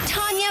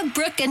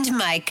Brooke, and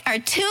Mike are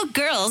two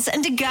girls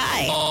and a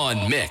guy.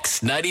 On Mix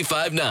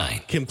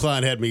 95.9. Kim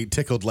Klein had me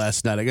tickled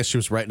last night. I guess she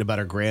was writing about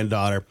her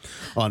granddaughter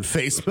on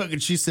Facebook,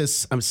 and she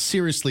says, I'm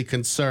seriously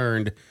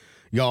concerned,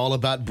 y'all,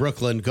 about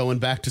Brooklyn going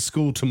back to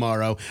school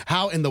tomorrow.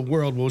 How in the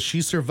world will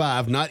she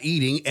survive not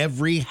eating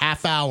every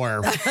half hour?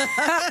 A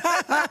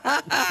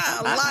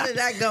lot of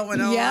that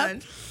going on.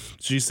 Yep.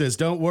 She says,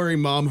 don't worry,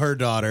 Mom, her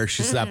daughter.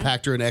 She says, I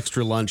packed her an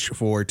extra lunch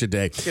for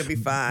today. She'll be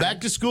fine. Back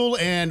to school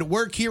and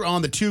work here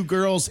on the Two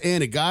Girls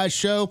and a Guy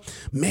show.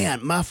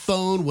 Man, my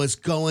phone was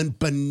going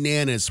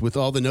bananas with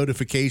all the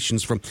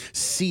notifications from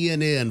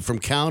CNN, from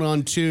Count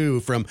on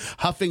Two, from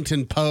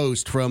Huffington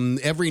Post, from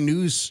every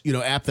news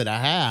app that I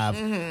have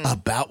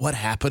about what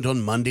happened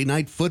on Monday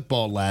Night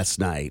Football last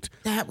night.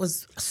 That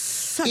was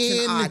such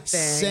an odd thing.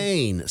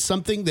 Insane.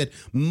 Something that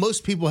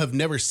most people have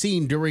never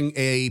seen during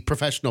a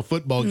professional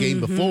football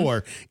game before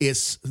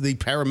is the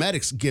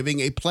paramedics giving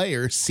a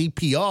player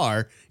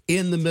CPR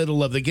in the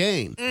middle of the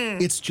game.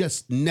 It's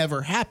just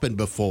never happened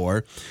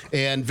before.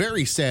 And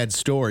very sad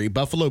story.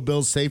 Buffalo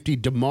Bills safety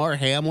Damar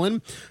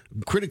Hamlin,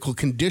 critical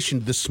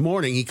condition this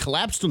morning. He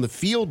collapsed on the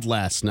field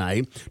last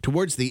night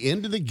towards the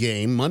end of the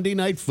game, Monday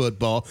Night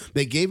Football.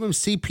 They gave him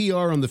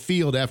CPR on the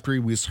field after he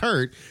was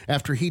hurt,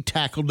 after he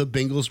tackled the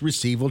Bengals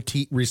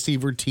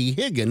receiver T.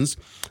 Higgins.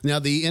 Now,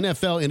 the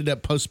NFL ended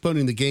up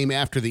postponing the game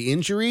after the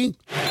injury.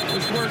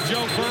 This is where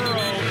Joe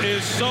Burrow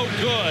is so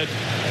good.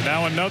 And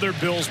now another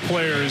Bills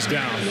player is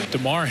down.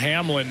 Damar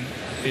Hamlin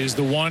is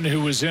the one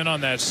who was in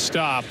on that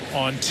stop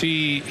on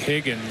T.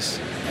 Higgins.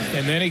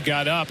 And then he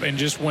got up and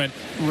just went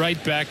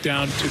right back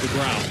down to the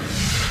ground.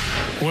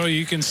 Well,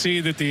 you can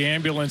see that the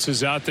ambulance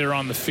is out there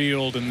on the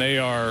field, and they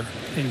are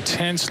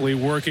intensely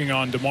working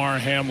on Damar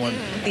Hamlin.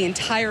 The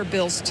entire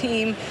Bills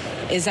team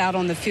is out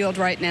on the field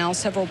right now.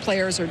 Several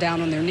players are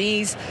down on their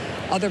knees.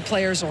 Other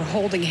players are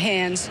holding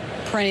hands,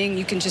 praying.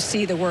 You can just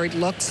see the worried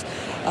looks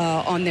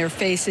on their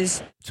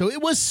faces. So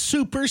it was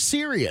super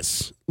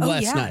serious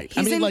last night.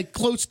 I mean, like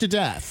close to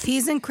death.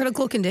 He's in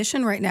critical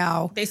condition right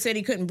now. They said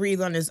he couldn't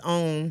breathe on his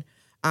own.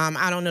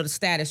 I don't know the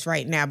status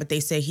right now, but they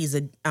say he's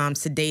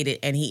sedated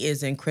and he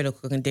is in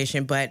critical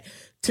condition. But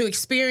to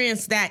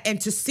experience that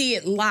and to see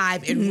it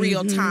live in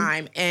real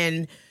time,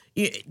 and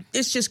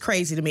it's just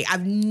crazy to me.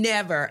 I've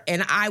never,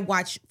 and I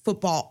watch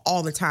football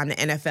all the time, the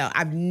NFL.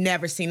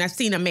 I've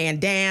seen a man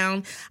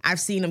down. I've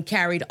seen him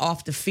carried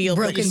off the field,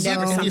 but it's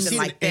never something you seen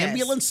like an this.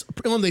 Ambulance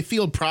on the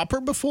field proper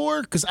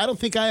before? Because I don't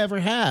think I ever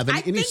have in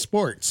any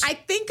sports. I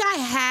think I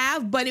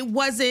have, but it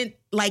wasn't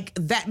like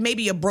that.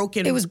 Maybe It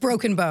was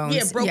broken bones.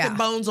 Yeah, broken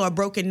bones or a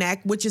broken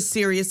neck, which is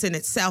serious in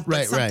itself.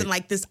 But something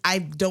like this, I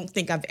don't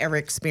think I've ever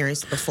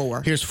experienced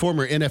before. Here's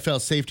former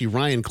NFL safety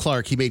Ryan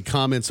Clark. He made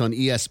comments on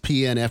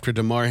ESPN after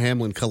Damar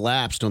Hamlin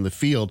collapsed on the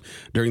field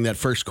during that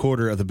first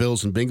quarter of the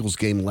Bills and Bengals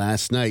game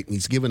last night. And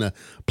he's given a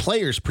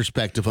player's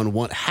perspective on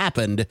what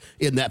happened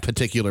in that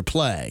particular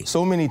play.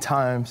 So many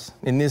times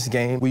in this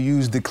game, we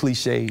use the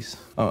cliches.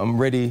 I'm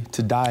ready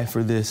to die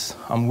for this.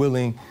 I'm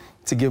willing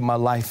to give my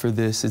life for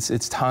this.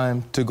 It's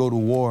time to go to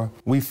war.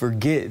 We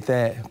forget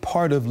that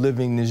part of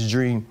living this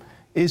dream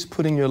is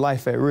putting your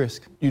life at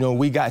risk.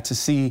 We got to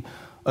see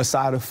a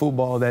side of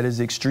football that is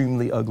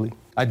extremely ugly.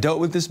 I dealt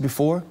with this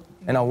before,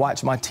 and I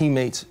watched my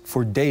teammates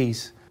for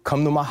days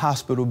come to my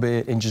hospital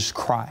bed and just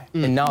cry.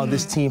 And now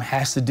this team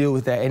has to deal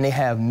with that, and they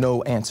have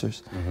no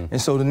answers. And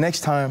so the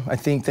next time I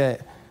think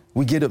that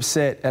we get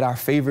upset at our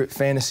favorite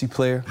fantasy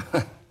player,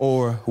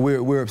 or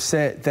we're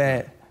upset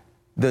that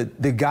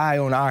the guy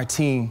on our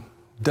team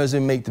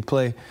doesn't make the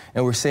play,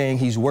 and we're saying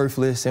he's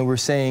worthless, and we're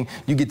saying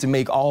you get to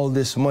make all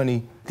this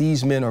money.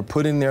 These men are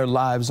putting their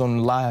lives on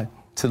the line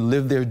to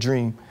live their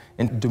dream,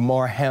 and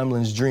Damar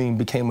Hamlin's dream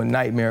became a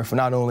nightmare for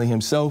not only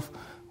himself,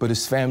 but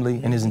his family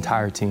and his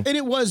entire team. And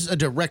it was a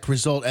direct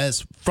result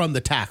from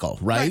the tackle,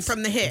 right? Right,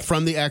 from the hit.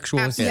 From the actual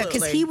Absolutely. hit.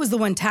 Because he was the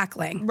one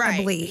tackling, Right. I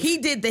believe. He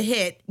did the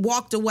hit,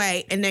 walked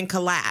away, and then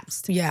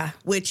collapsed. Yeah.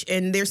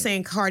 And they're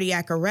saying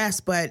cardiac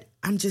arrest, but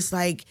I'm just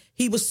like,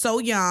 he was so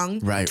young.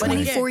 Right, but right.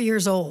 24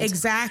 years old.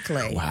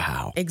 Exactly.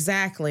 Wow.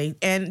 Exactly.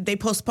 And they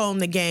postponed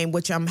the game,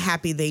 which I'm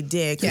happy they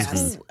did.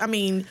 'Cause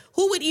Yes.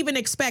 who would even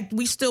expect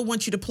we still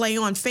want you to play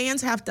on?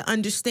 Fans have to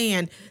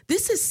understand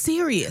this is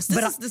serious.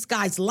 This is this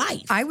guy's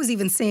life. I was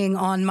even seeing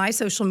on my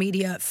social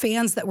media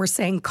fans that were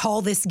saying,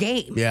 call this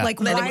game. Yeah. Like,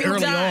 Let it why be are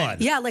early on.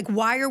 Yeah, like,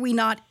 why are we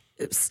not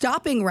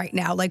stopping right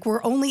now? Like,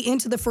 we're only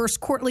into the first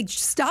quarter. Like,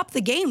 stop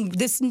the game.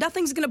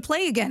 Nothing's going to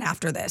play again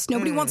after this.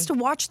 Nobody wants to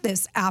watch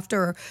this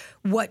after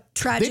what They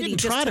tragedy didn't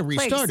just try to took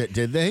place. restart it,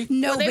 did they?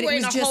 No, Well, they but were it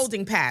in was a just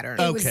holding pattern.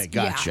 it was- Okay,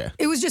 gotcha.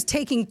 It was just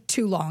taking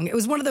too long. It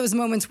was one of those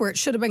moments where it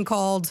should have been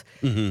called.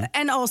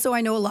 And also,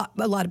 I know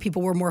a lot of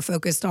people were more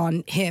focused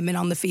on him and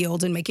on the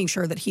field and making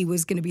sure that he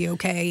was going to be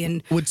okay.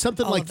 And Would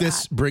something all like of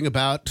this that. bring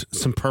about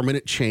some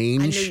permanent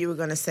change? I knew you were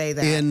going to say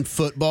that. In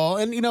football.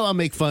 And, I'll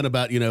make fun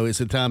about, is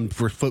it time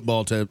for football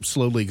to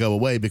slowly go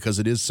away because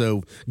it is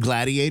so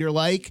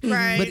gladiator-like?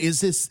 Right. But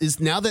is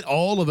now that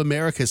all of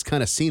America's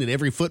kind of seen it,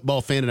 every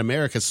football fan in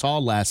America saw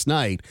last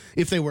night,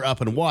 if they were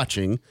up and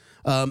watching,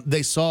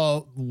 they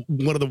saw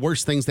one of the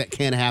worst things that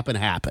can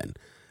happen.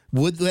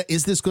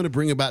 Is this going to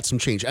bring about some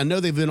change? I know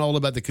they've been all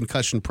about the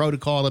concussion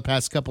protocol the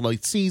past couple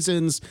of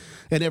seasons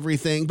and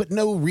everything, but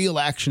no real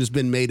action has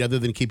been made other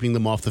than keeping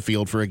them off the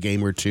field for a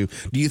game or two.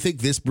 Do you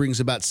think this brings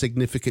about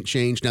significant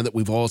change now that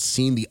we've all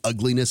seen the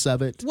ugliness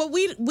of it? Well,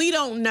 we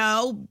don't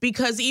know,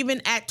 because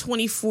even at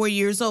 24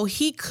 years old,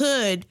 he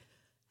could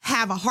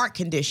have a heart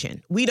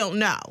condition. We don't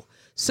know.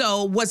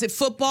 So was it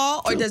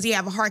football, or does he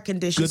have a heart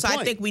condition? Good point.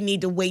 I think we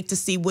need to wait to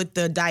see what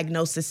the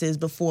diagnosis is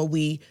before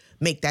we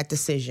make that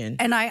decision.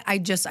 And I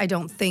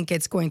don't think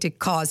it's going to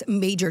cause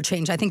major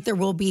change. I think there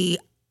will be,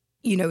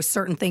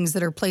 certain things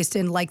that are placed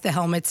in, like the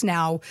helmets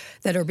now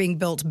that are being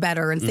built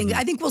better and things.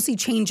 I think we'll see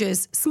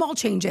changes, small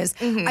changes.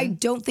 I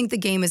don't think the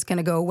game is going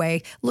to go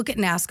away. Look at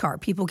NASCAR.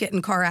 People get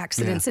in car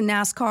accidents in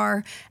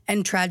NASCAR,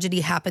 and tragedy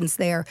happens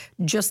there.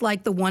 Just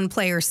like the one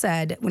player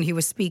said when he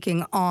was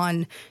speaking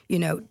on,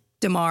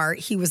 DeMar,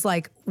 he was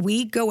like,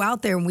 we go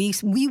out there and we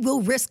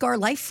will risk our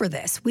life for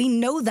this. We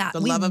know that.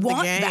 We want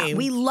that.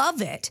 We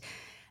love it.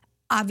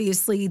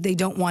 Obviously, they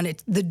don't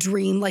want the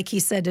dream, like he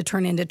said, to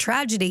turn into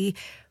tragedy.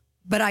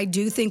 But I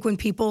do think when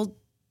people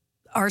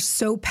are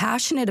so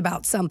passionate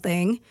about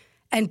something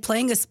and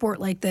playing a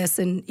sport like this,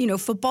 and,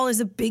 football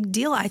is a big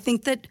deal, I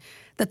think that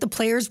the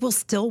players will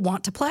still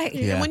want to play.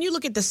 Yeah. And when you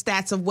look at the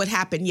stats of what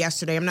happened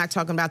yesterday, I'm not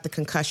talking about the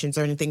concussions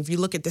or anything. If you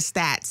look at the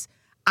stats,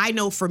 I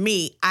know for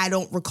me, I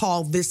don't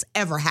recall this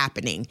ever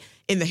happening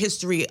in the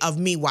history of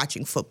me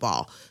watching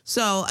football.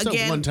 So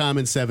again, one time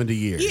in 70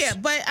 years. Yeah,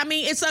 but I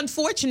mean, it's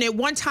unfortunate.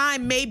 One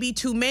time may be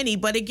too many.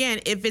 But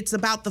again, if it's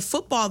about the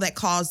football that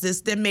caused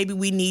this, then maybe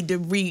we need to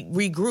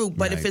regroup.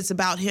 But if it's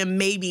about him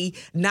maybe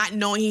not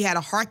knowing he had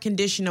a heart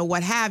condition or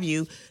what have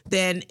you,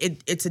 then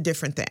it's a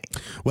different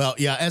thing. Well,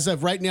 yeah, as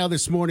of right now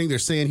this morning, they're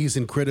saying he's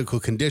in critical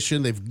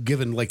condition. They've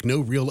given no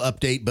real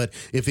update, but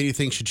if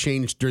anything should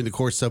change during the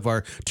course of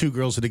our Two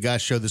Girls and a Guy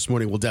show this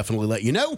morning, we'll definitely let you know.